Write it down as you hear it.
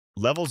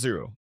Level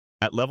 0.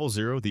 At level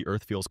 0, the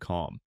Earth feels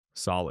calm,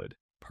 solid,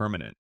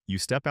 permanent. You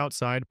step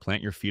outside,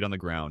 plant your feet on the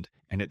ground,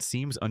 and it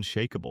seems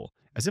unshakable,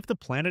 as if the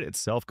planet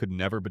itself could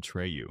never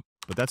betray you.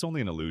 But that's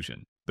only an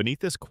illusion. Beneath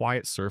this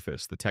quiet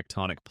surface, the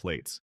tectonic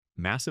plates,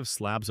 massive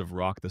slabs of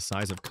rock the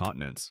size of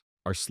continents,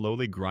 are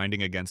slowly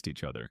grinding against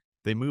each other.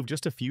 They move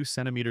just a few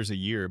centimeters a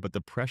year, but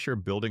the pressure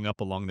building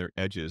up along their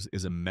edges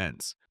is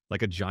immense,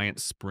 like a giant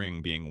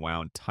spring being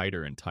wound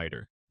tighter and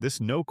tighter. This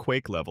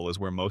no-quake level is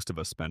where most of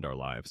us spend our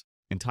lives.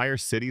 Entire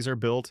cities are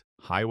built,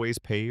 highways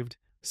paved,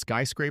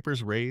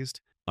 skyscrapers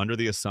raised, under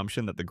the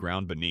assumption that the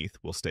ground beneath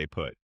will stay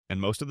put. And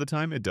most of the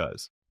time it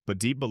does. But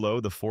deep below,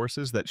 the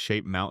forces that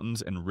shape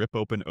mountains and rip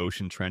open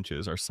ocean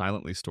trenches are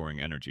silently storing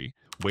energy,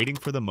 waiting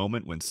for the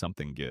moment when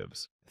something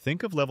gives.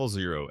 Think of level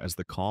 0 as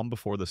the calm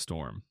before the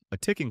storm, a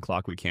ticking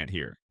clock we can't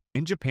hear.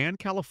 In Japan,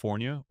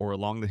 California, or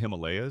along the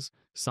Himalayas,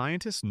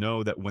 scientists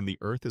know that when the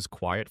Earth is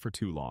quiet for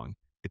too long,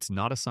 it's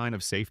not a sign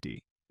of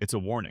safety, it's a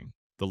warning.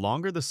 The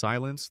longer the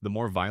silence, the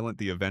more violent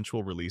the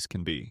eventual release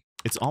can be.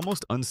 It's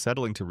almost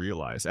unsettling to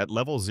realize, at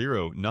level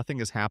 0,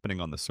 nothing is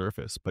happening on the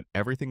surface, but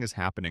everything is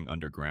happening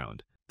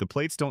underground. The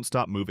plates don't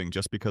stop moving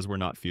just because we're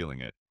not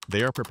feeling it.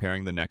 They are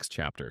preparing the next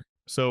chapter.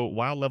 So,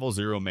 while level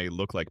 0 may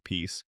look like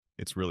peace,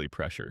 it's really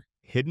pressure.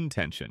 Hidden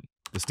tension.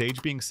 The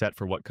stage being set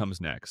for what comes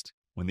next,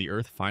 when the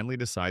Earth finally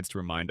decides to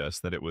remind us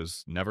that it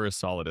was never as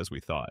solid as we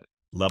thought.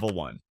 Level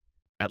 1.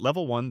 At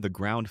level 1, the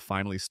ground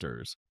finally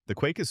stirs. The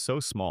quake is so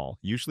small,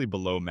 usually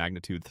below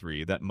magnitude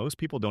 3, that most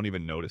people don't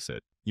even notice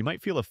it. You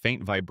might feel a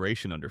faint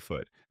vibration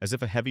underfoot, as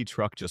if a heavy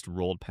truck just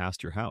rolled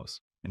past your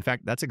house. In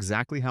fact, that's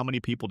exactly how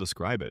many people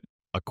describe it.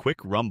 A quick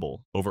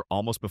rumble over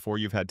almost before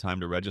you've had time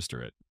to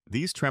register it.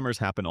 These tremors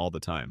happen all the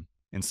time.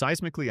 In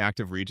seismically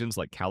active regions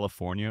like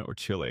California or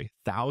Chile,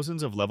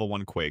 thousands of level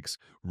 1 quakes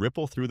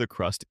ripple through the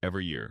crust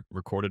every year,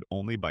 recorded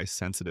only by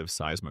sensitive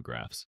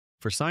seismographs.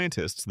 For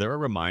scientists, they're a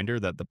reminder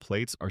that the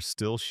plates are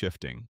still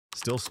shifting,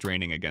 still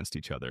straining against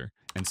each other,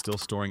 and still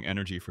storing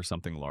energy for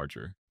something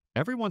larger.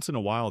 Every once in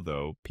a while,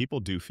 though, people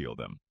do feel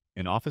them.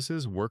 In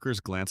offices,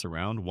 workers glance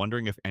around,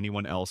 wondering if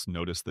anyone else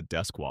noticed the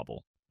desk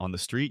wobble. On the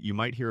street, you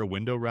might hear a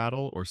window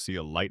rattle or see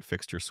a light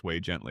fixture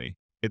sway gently.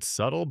 It's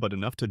subtle, but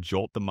enough to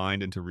jolt the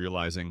mind into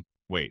realizing,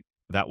 wait,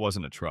 that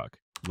wasn't a truck.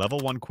 Level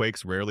 1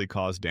 quakes rarely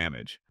cause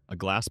damage. A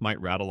glass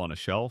might rattle on a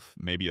shelf,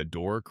 maybe a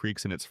door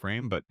creaks in its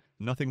frame, but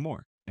nothing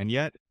more. And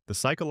yet, the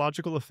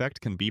psychological effect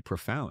can be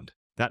profound.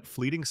 That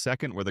fleeting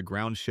second where the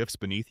ground shifts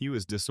beneath you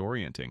is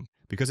disorienting,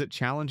 because it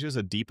challenges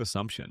a deep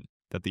assumption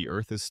that the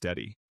Earth is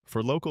steady.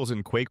 For locals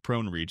in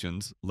quake-prone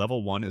regions,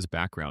 level 1 is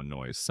background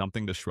noise,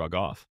 something to shrug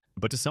off.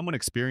 But to someone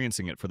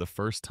experiencing it for the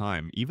first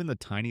time, even the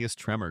tiniest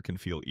tremor can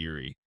feel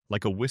eerie,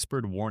 like a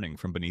whispered warning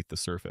from beneath the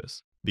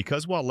surface.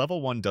 Because while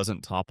level 1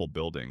 doesn't topple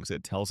buildings,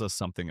 it tells us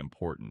something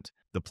important.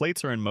 The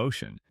plates are in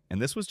motion,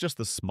 and this was just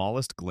the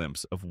smallest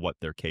glimpse of what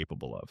they're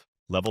capable of.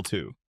 Level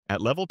 2. At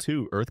level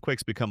 2,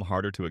 earthquakes become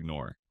harder to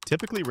ignore.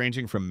 Typically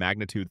ranging from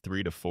magnitude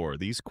 3 to 4,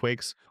 these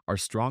quakes are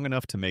strong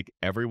enough to make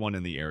everyone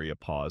in the area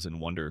pause and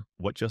wonder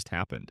what just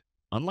happened.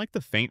 Unlike the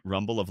faint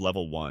rumble of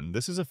level 1,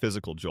 this is a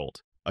physical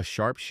jolt. A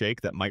sharp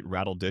shake that might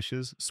rattle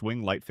dishes,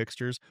 swing light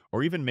fixtures,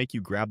 or even make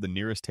you grab the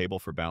nearest table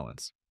for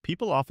balance.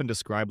 People often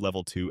describe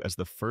level 2 as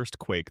the first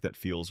quake that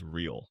feels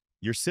real.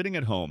 You're sitting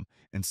at home,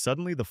 and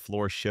suddenly the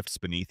floor shifts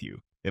beneath you.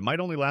 It might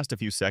only last a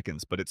few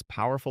seconds, but it's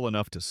powerful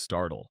enough to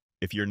startle.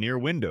 If you're near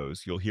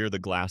windows, you'll hear the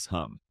glass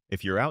hum.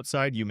 If you're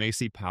outside, you may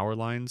see power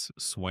lines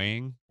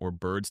swaying or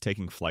birds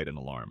taking flight in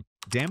alarm.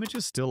 Damage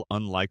is still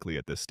unlikely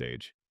at this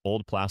stage.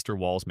 Old plaster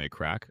walls may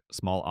crack,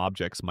 small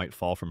objects might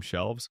fall from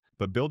shelves,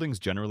 but buildings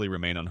generally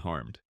remain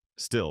unharmed.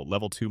 Still,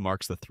 level 2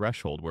 marks the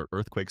threshold where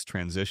earthquakes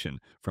transition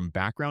from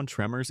background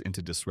tremors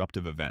into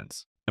disruptive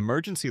events.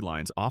 Emergency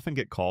lines often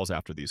get calls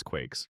after these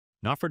quakes,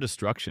 not for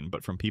destruction,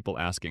 but from people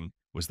asking,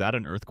 was that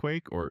an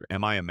earthquake or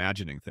am I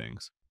imagining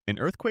things? In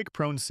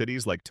earthquake-prone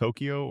cities like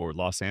Tokyo or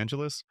Los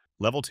Angeles,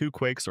 level 2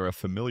 quakes are a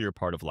familiar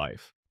part of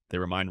life. They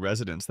remind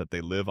residents that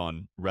they live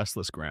on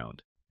restless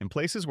ground. In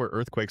places where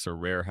earthquakes are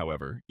rare,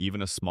 however,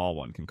 even a small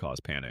one can cause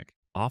panic.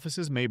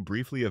 Offices may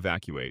briefly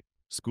evacuate,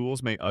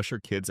 schools may usher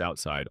kids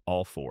outside,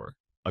 all for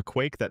a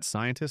quake that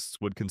scientists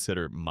would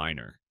consider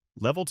minor.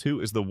 Level 2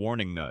 is the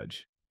warning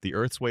nudge, the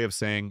Earth's way of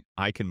saying,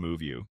 I can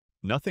move you.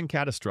 Nothing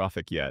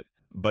catastrophic yet,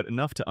 but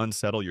enough to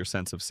unsettle your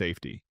sense of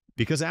safety.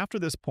 Because after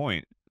this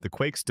point, the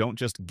quakes don't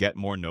just get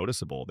more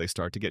noticeable, they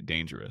start to get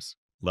dangerous.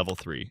 Level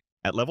 3.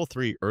 At level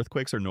 3,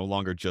 earthquakes are no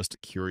longer just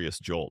curious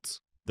jolts.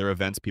 They're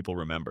events people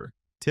remember.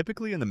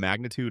 Typically in the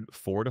magnitude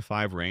 4 to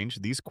 5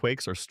 range, these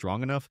quakes are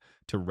strong enough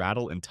to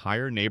rattle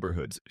entire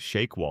neighborhoods,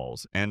 shake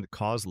walls, and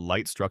cause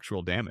light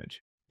structural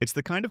damage. It's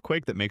the kind of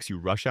quake that makes you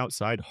rush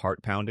outside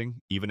heart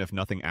pounding, even if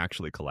nothing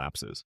actually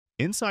collapses.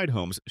 Inside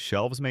homes,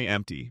 shelves may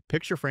empty,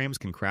 picture frames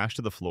can crash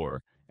to the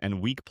floor,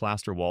 and weak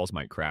plaster walls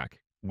might crack.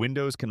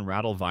 Windows can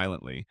rattle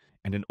violently,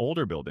 and in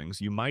older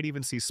buildings, you might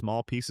even see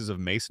small pieces of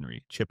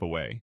masonry chip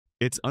away.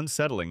 It's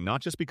unsettling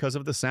not just because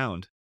of the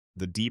sound,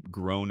 the deep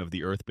groan of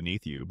the earth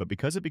beneath you, but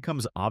because it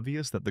becomes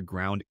obvious that the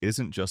ground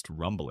isn't just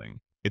rumbling.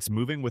 It's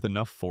moving with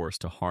enough force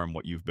to harm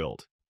what you've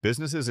built.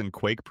 Businesses in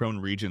quake-prone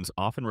regions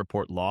often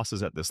report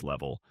losses at this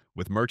level,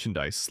 with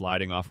merchandise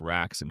sliding off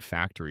racks and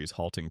factories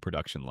halting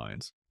production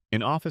lines.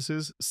 In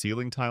offices,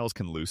 ceiling tiles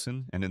can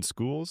loosen, and in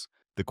schools,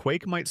 the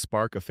quake might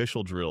spark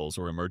official drills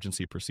or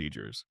emergency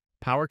procedures.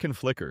 Power can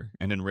flicker,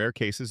 and in rare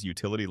cases,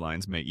 utility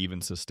lines may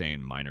even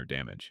sustain minor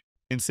damage.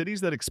 In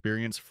cities that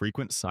experience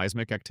frequent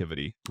seismic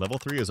activity, level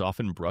 3 is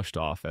often brushed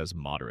off as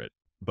moderate.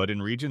 But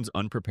in regions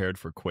unprepared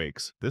for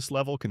quakes, this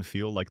level can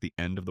feel like the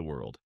end of the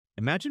world.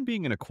 Imagine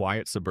being in a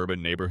quiet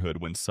suburban neighborhood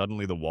when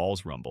suddenly the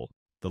walls rumble,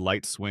 the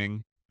lights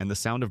swing, and the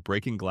sound of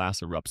breaking glass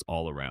erupts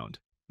all around.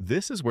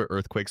 This is where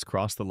earthquakes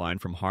cross the line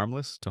from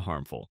harmless to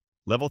harmful.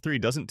 Level 3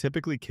 doesn't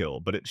typically kill,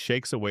 but it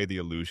shakes away the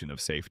illusion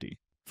of safety.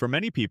 For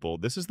many people,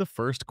 this is the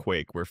first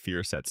quake where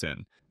fear sets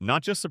in.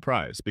 Not just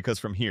surprise, because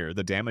from here,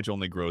 the damage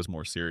only grows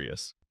more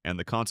serious, and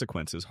the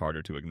consequences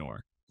harder to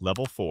ignore.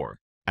 Level 4.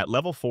 At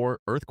level 4,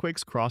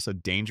 earthquakes cross a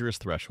dangerous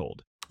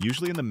threshold.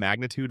 Usually in the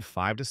magnitude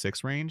 5 to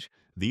 6 range,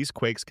 these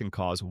quakes can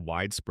cause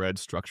widespread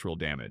structural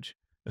damage,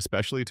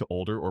 especially to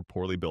older or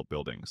poorly built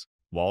buildings.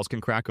 Walls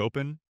can crack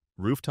open,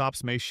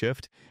 rooftops may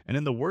shift, and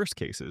in the worst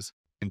cases,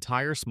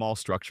 entire small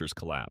structures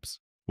collapse.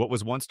 What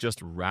was once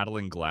just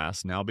rattling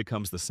glass now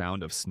becomes the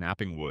sound of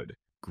snapping wood,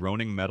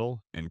 groaning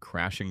metal, and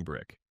crashing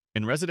brick.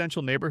 In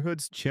residential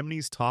neighborhoods,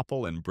 chimneys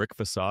topple and brick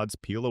facades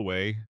peel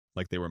away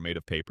like they were made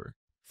of paper.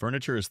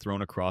 Furniture is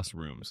thrown across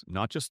rooms,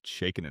 not just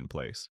shaken in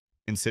place.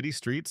 In city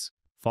streets,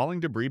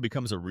 falling debris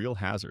becomes a real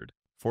hazard,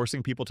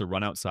 forcing people to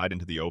run outside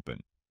into the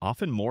open,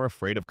 often more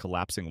afraid of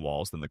collapsing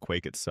walls than the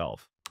quake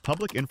itself.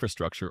 Public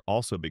infrastructure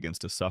also begins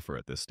to suffer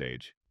at this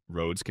stage.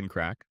 Roads can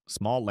crack,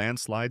 small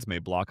landslides may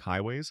block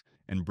highways,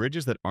 and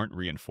bridges that aren't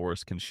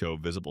reinforced can show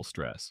visible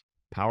stress.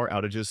 Power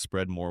outages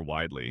spread more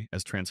widely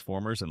as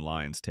transformers and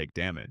lines take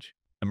damage.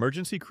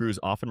 Emergency crews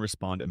often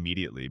respond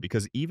immediately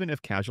because even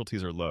if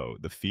casualties are low,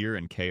 the fear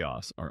and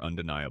chaos are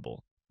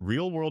undeniable.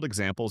 Real-world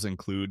examples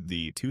include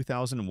the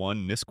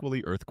 2001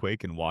 Nisqually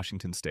earthquake in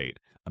Washington state,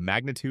 a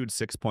magnitude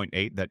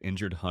 6.8 that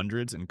injured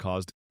hundreds and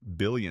caused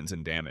billions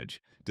in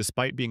damage,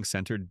 despite being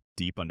centered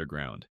deep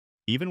underground.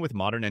 Even with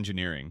modern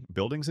engineering,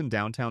 buildings in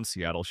downtown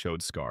Seattle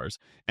showed scars,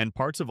 and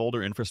parts of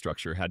older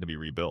infrastructure had to be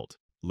rebuilt.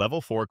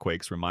 Level 4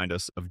 quakes remind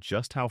us of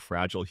just how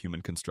fragile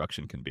human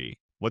construction can be.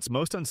 What's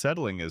most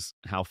unsettling is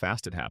how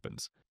fast it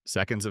happens.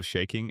 Seconds of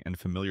shaking and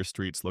familiar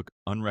streets look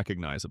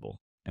unrecognizable.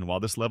 And while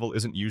this level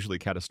isn't usually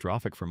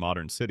catastrophic for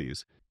modern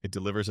cities, it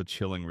delivers a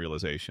chilling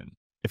realization.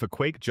 If a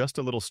quake just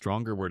a little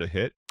stronger were to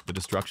hit, the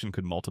destruction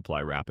could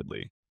multiply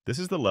rapidly. This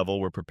is the level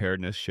where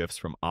preparedness shifts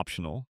from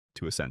optional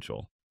to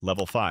essential.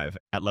 Level 5.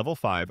 At level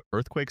 5,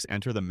 earthquakes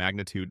enter the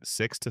magnitude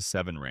 6 to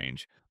 7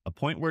 range, a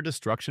point where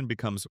destruction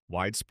becomes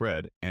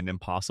widespread and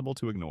impossible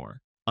to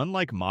ignore.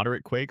 Unlike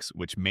moderate quakes,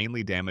 which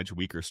mainly damage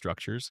weaker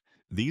structures,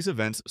 these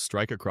events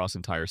strike across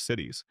entire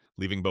cities,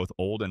 leaving both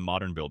old and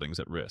modern buildings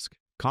at risk.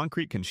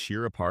 Concrete can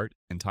shear apart,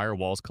 entire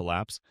walls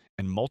collapse,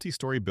 and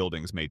multi-story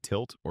buildings may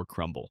tilt or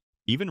crumble.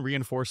 Even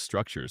reinforced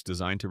structures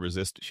designed to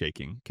resist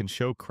shaking can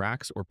show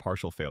cracks or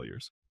partial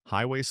failures.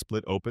 Highways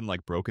split open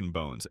like broken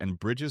bones, and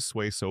bridges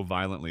sway so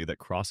violently that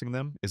crossing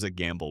them is a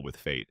gamble with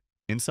fate.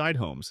 Inside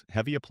homes,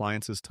 heavy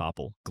appliances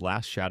topple,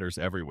 glass shatters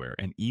everywhere,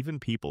 and even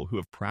people who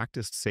have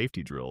practiced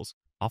safety drills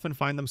often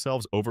find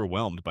themselves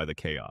overwhelmed by the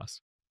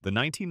chaos. The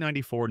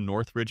 1994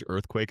 Northridge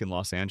earthquake in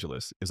Los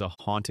Angeles is a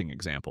haunting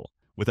example.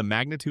 With a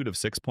magnitude of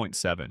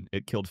 6.7,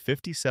 it killed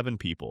 57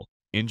 people,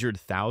 injured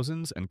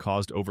thousands, and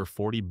caused over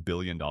 $40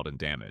 billion in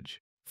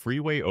damage.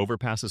 Freeway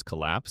overpasses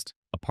collapsed,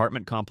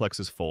 apartment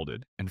complexes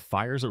folded, and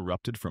fires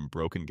erupted from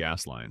broken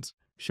gas lines,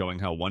 showing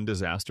how one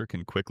disaster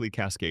can quickly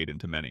cascade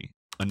into many.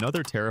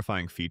 Another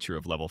terrifying feature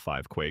of level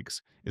 5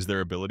 quakes is their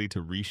ability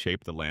to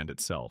reshape the land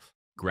itself.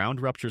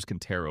 Ground ruptures can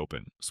tear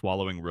open,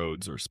 swallowing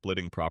roads or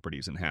splitting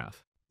properties in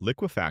half.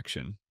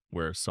 Liquefaction,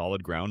 where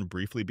solid ground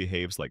briefly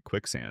behaves like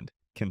quicksand,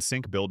 can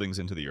sink buildings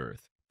into the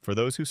earth. For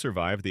those who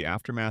survive, the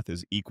aftermath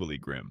is equally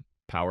grim.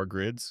 Power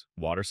grids,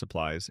 water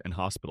supplies, and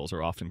hospitals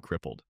are often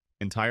crippled.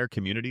 Entire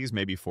communities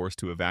may be forced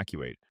to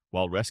evacuate,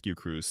 while rescue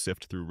crews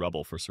sift through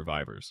rubble for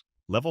survivors.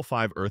 Level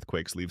 5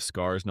 earthquakes leave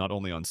scars not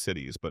only on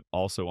cities, but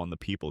also on the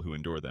people who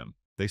endure them.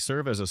 They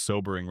serve as a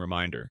sobering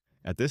reminder.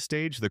 At this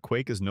stage, the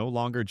quake is no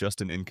longer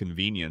just an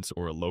inconvenience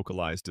or a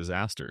localized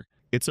disaster.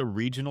 It's a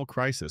regional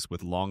crisis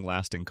with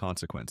long-lasting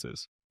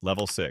consequences.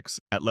 Level 6.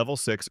 At level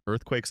 6,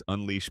 earthquakes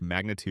unleash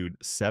magnitude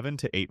 7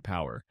 to 8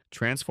 power,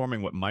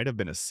 transforming what might have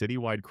been a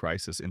citywide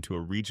crisis into a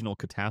regional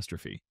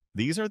catastrophe.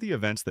 These are the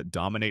events that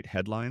dominate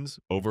headlines,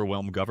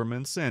 overwhelm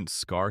governments, and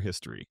scar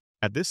history.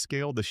 At this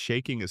scale, the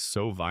shaking is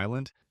so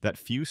violent that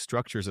few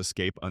structures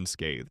escape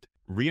unscathed.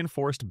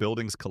 Reinforced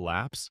buildings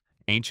collapse,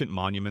 ancient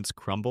monuments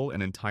crumble,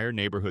 and entire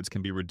neighborhoods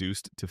can be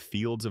reduced to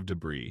fields of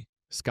debris.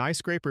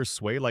 Skyscrapers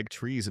sway like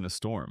trees in a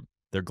storm,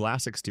 their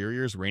glass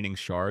exteriors raining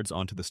shards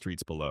onto the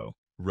streets below.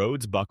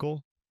 Roads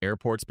buckle,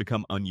 airports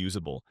become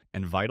unusable,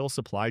 and vital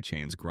supply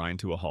chains grind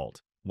to a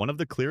halt. One of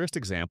the clearest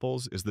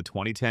examples is the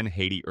 2010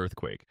 Haiti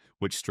earthquake,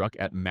 which struck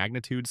at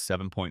magnitude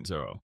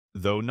 7.0.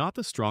 Though not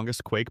the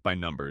strongest quake by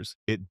numbers,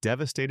 it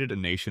devastated a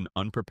nation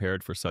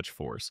unprepared for such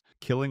force,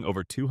 killing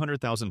over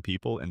 200,000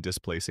 people and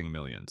displacing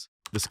millions.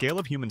 The scale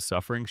of human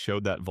suffering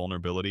showed that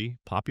vulnerability,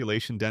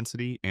 population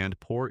density, and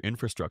poor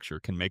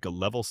infrastructure can make a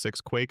level 6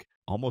 quake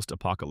almost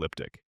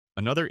apocalyptic.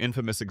 Another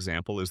infamous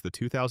example is the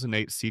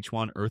 2008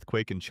 Sichuan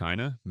earthquake in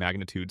China,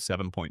 magnitude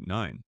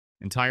 7.9.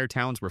 Entire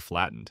towns were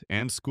flattened,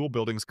 and school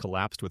buildings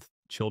collapsed with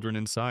children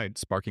inside,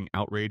 sparking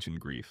outrage and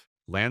grief.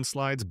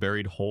 Landslides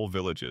buried whole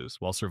villages,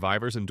 while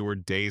survivors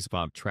endured days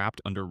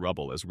trapped under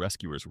rubble as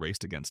rescuers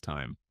raced against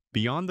time.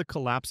 Beyond the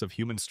collapse of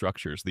human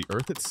structures, the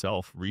Earth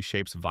itself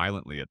reshapes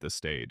violently at this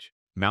stage.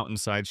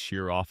 Mountainsides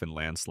shear off in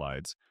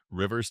landslides,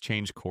 rivers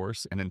change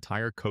course, and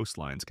entire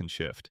coastlines can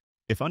shift.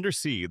 If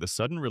undersea, the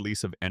sudden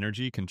release of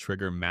energy can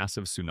trigger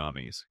massive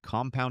tsunamis,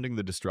 compounding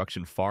the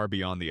destruction far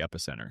beyond the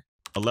epicenter.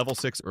 A level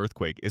 6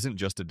 earthquake isn't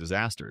just a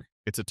disaster,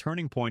 it's a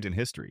turning point in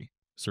history.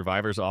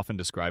 Survivors often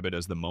describe it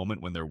as the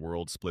moment when their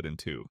world split in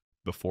two,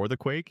 before the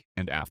quake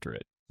and after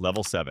it.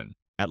 Level 7.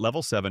 At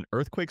level 7,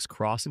 earthquakes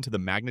cross into the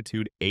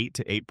magnitude 8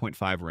 to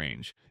 8.5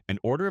 range, an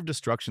order of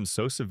destruction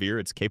so severe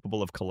it's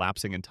capable of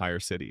collapsing entire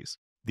cities.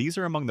 These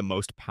are among the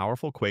most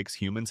powerful quakes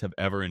humans have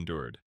ever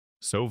endured,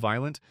 so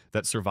violent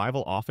that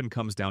survival often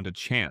comes down to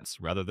chance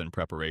rather than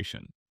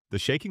preparation. The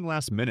shaking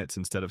lasts minutes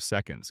instead of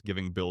seconds,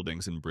 giving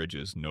buildings and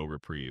bridges no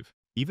reprieve.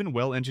 Even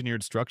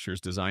well-engineered structures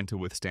designed to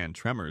withstand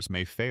tremors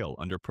may fail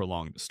under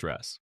prolonged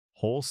stress.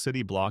 Whole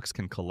city blocks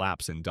can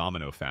collapse in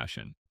domino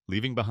fashion,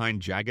 leaving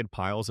behind jagged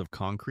piles of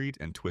concrete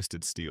and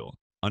twisted steel.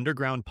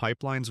 Underground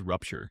pipelines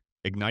rupture,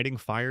 igniting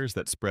fires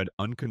that spread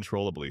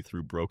uncontrollably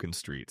through broken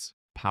streets.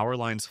 Power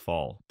lines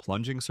fall,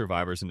 plunging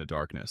survivors into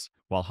darkness,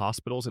 while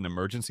hospitals and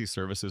emergency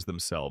services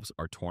themselves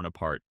are torn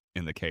apart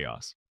in the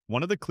chaos.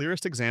 One of the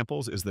clearest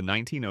examples is the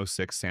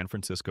 1906 San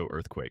Francisco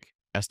earthquake,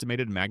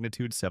 estimated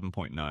magnitude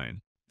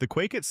 7.9. The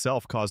quake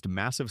itself caused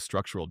massive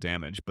structural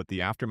damage, but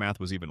the aftermath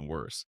was even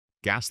worse.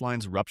 Gas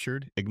lines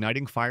ruptured,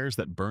 igniting fires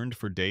that burned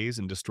for days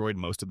and destroyed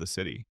most of the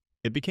city.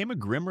 It became a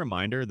grim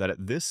reminder that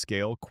at this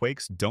scale,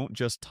 quakes don't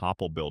just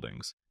topple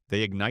buildings.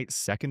 They ignite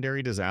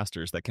secondary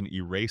disasters that can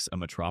erase a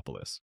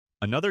metropolis.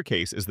 Another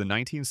case is the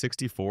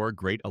 1964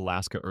 Great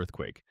Alaska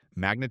Earthquake,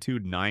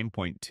 magnitude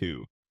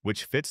 9.2,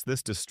 which fits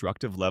this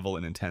destructive level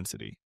in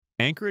intensity.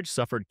 Anchorage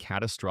suffered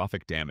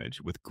catastrophic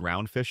damage, with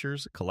ground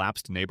fissures,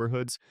 collapsed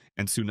neighborhoods,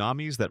 and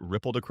tsunamis that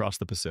rippled across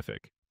the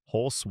Pacific.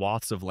 Whole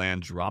swaths of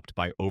land dropped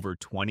by over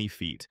 20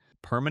 feet,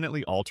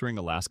 permanently altering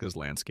Alaska's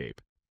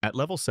landscape. At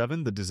level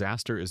 7, the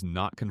disaster is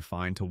not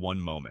confined to one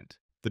moment.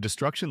 The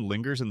destruction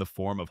lingers in the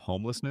form of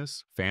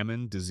homelessness,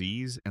 famine,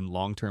 disease, and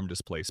long-term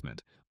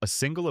displacement. A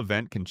single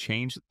event can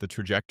change the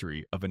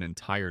trajectory of an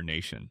entire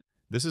nation.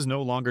 This is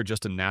no longer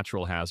just a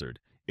natural hazard.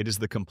 It is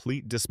the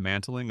complete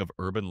dismantling of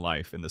urban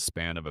life in the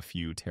span of a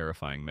few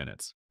terrifying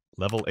minutes.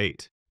 Level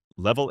 8.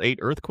 Level 8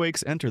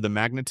 earthquakes enter the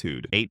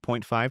magnitude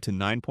 8.5 to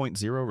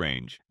 9.0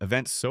 range.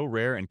 Events so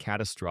rare and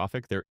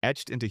catastrophic they're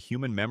etched into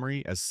human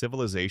memory as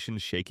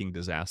civilization-shaking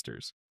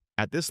disasters.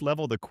 At this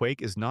level, the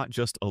quake is not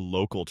just a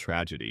local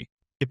tragedy.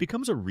 It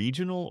becomes a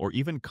regional or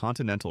even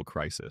continental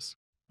crisis.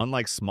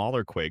 Unlike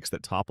smaller quakes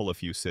that topple a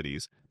few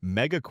cities,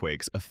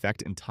 mega-quakes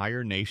affect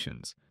entire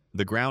nations.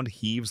 The ground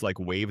heaves like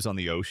waves on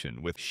the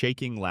ocean, with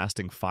shaking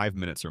lasting 5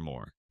 minutes or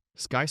more.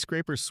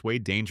 Skyscrapers sway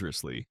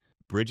dangerously,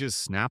 bridges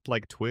snap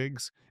like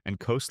twigs, and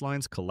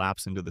coastlines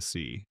collapse into the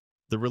sea.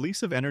 The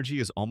release of energy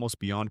is almost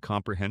beyond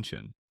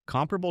comprehension,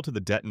 comparable to the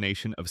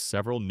detonation of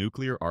several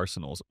nuclear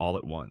arsenals all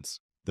at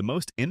once. The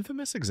most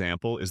infamous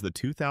example is the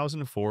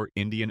 2004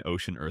 Indian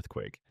Ocean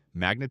earthquake,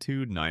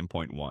 magnitude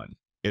 9.1.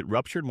 It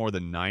ruptured more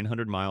than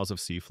 900 miles of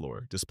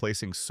seafloor,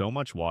 displacing so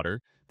much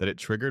water that it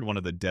triggered one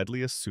of the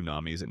deadliest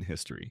tsunamis in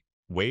history.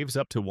 Waves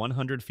up to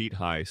 100 feet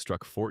high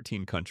struck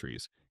 14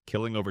 countries,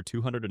 killing over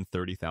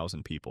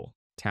 230,000 people.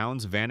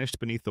 Towns vanished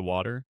beneath the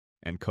water,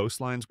 and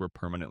coastlines were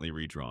permanently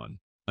redrawn.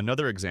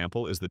 Another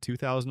example is the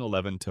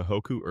 2011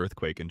 Tohoku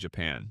earthquake in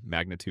Japan,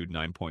 magnitude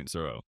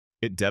 9.0.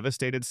 It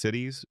devastated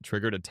cities,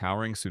 triggered a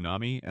towering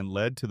tsunami, and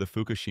led to the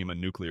Fukushima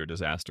nuclear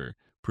disaster,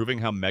 proving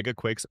how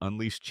megaquakes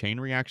unleash chain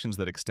reactions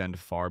that extend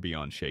far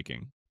beyond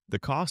shaking. The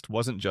cost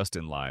wasn't just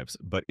in lives,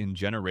 but in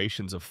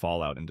generations of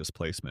fallout and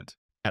displacement.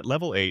 At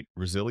level 8,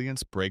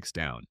 resilience breaks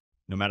down.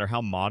 No matter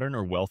how modern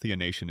or wealthy a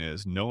nation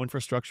is, no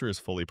infrastructure is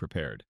fully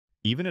prepared.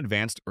 Even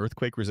advanced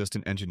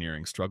earthquake-resistant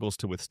engineering struggles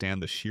to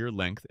withstand the sheer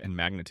length and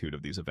magnitude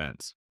of these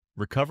events.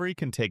 Recovery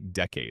can take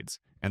decades,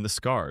 and the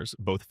scars,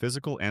 both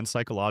physical and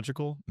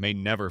psychological, may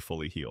never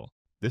fully heal.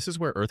 This is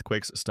where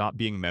earthquakes stop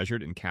being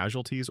measured in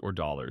casualties or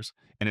dollars,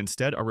 and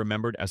instead are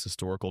remembered as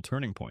historical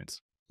turning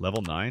points.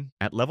 Level 9?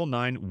 At level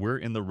 9, we're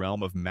in the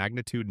realm of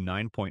magnitude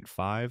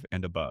 9.5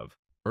 and above.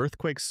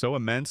 Earthquakes so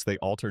immense they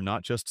alter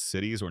not just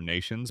cities or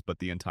nations, but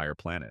the entire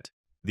planet.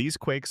 These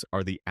quakes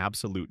are the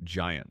absolute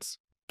giants,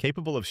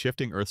 capable of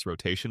shifting Earth's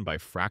rotation by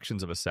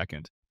fractions of a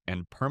second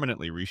and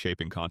permanently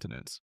reshaping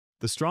continents.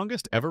 The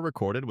strongest ever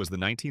recorded was the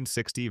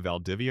 1960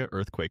 Valdivia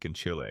earthquake in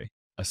Chile,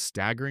 a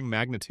staggering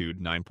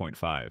magnitude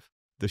 9.5.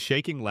 The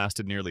shaking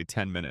lasted nearly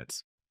 10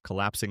 minutes,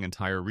 collapsing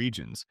entire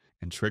regions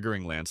and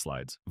triggering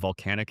landslides,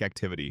 volcanic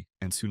activity,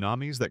 and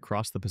tsunamis that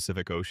crossed the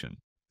Pacific Ocean.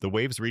 The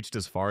waves reached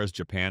as far as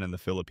Japan and the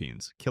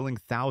Philippines, killing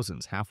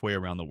thousands halfway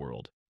around the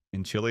world.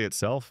 In Chile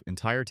itself,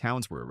 entire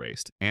towns were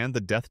erased, and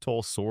the death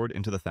toll soared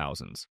into the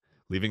thousands,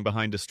 leaving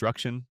behind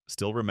destruction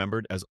still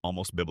remembered as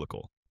almost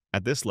biblical.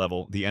 At this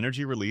level, the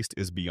energy released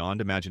is beyond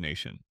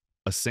imagination.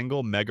 A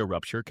single mega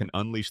rupture can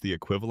unleash the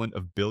equivalent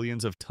of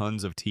billions of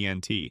tons of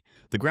TNT.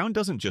 The ground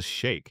doesn't just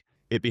shake,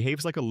 it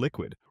behaves like a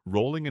liquid,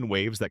 rolling in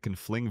waves that can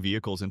fling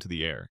vehicles into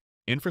the air.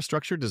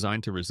 Infrastructure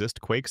designed to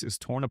resist quakes is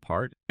torn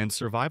apart, and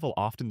survival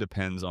often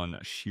depends on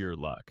sheer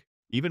luck.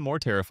 Even more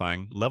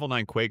terrifying, level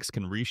 9 quakes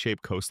can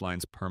reshape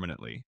coastlines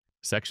permanently.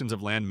 Sections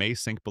of land may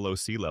sink below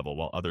sea level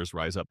while others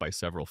rise up by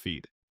several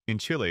feet. In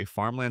Chile,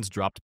 farmlands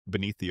dropped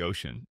beneath the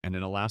ocean, and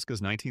in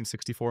Alaska's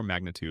 1964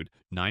 magnitude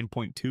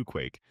 9.2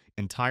 quake,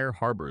 entire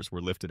harbors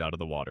were lifted out of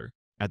the water.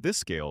 At this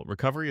scale,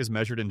 recovery is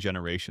measured in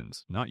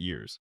generations, not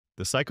years.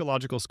 The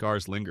psychological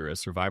scars linger as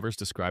survivors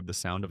describe the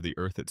sound of the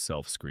Earth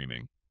itself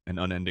screaming, an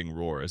unending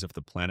roar as if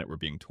the planet were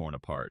being torn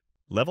apart.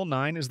 Level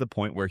 9 is the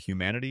point where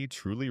humanity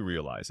truly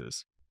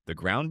realizes the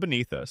ground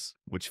beneath us,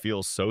 which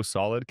feels so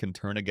solid, can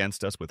turn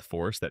against us with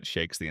force that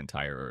shakes the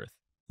entire Earth.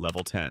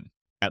 Level 10.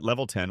 At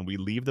level 10, we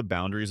leave the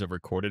boundaries of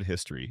recorded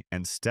history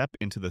and step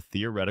into the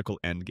theoretical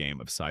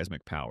endgame of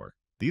seismic power.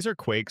 These are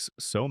quakes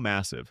so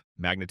massive,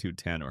 magnitude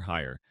 10 or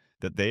higher,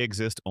 that they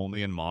exist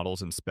only in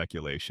models and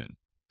speculation.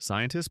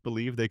 Scientists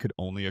believe they could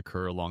only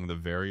occur along the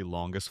very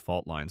longest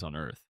fault lines on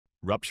Earth,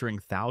 rupturing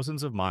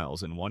thousands of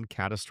miles in one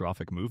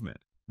catastrophic movement.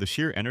 The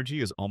sheer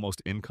energy is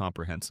almost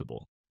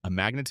incomprehensible. A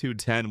magnitude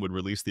 10 would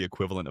release the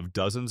equivalent of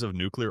dozens of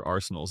nuclear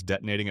arsenals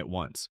detonating at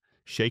once,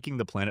 shaking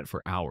the planet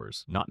for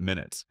hours, not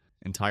minutes.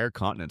 Entire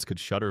continents could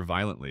shudder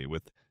violently,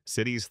 with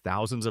cities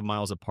thousands of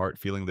miles apart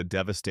feeling the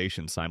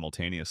devastation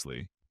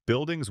simultaneously.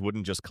 Buildings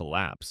wouldn't just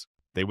collapse,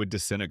 they would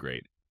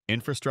disintegrate,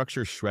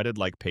 infrastructure shredded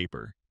like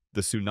paper.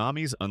 The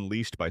tsunamis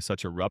unleashed by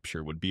such a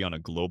rupture would be on a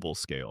global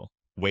scale.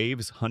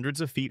 Waves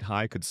hundreds of feet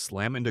high could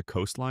slam into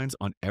coastlines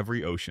on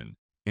every ocean,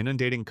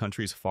 inundating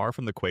countries far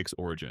from the quake's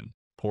origin.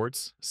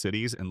 Ports,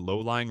 cities, and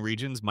low-lying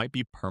regions might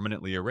be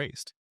permanently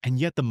erased. And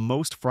yet the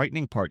most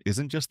frightening part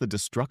isn't just the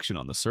destruction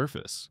on the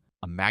surface.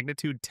 A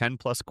magnitude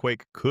 10-plus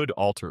quake could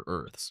alter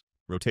Earth's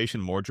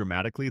rotation more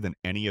dramatically than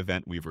any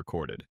event we've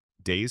recorded.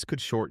 Days could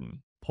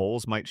shorten,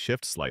 poles might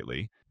shift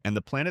slightly, and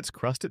the planet's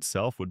crust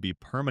itself would be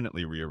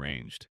permanently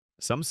rearranged.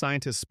 Some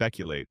scientists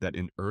speculate that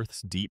in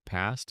Earth's deep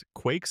past,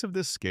 quakes of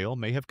this scale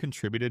may have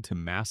contributed to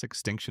mass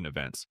extinction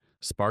events,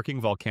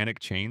 sparking volcanic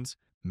chains,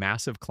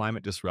 massive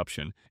climate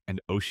disruption,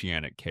 and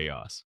oceanic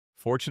chaos.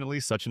 Fortunately,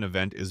 such an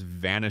event is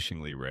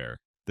vanishingly rare.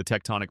 The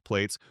tectonic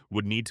plates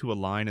would need to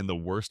align in the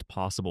worst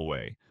possible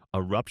way,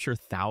 a rupture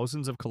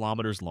thousands of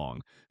kilometers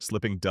long,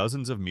 slipping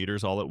dozens of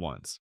meters all at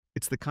once.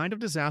 It's the kind of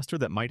disaster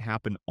that might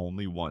happen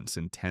only once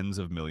in tens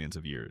of millions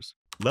of years.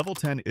 Level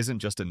 10 isn't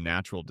just a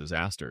natural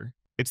disaster.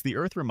 It's the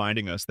Earth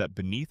reminding us that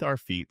beneath our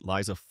feet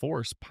lies a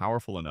force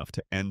powerful enough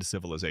to end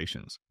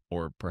civilizations,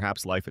 or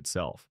perhaps life itself.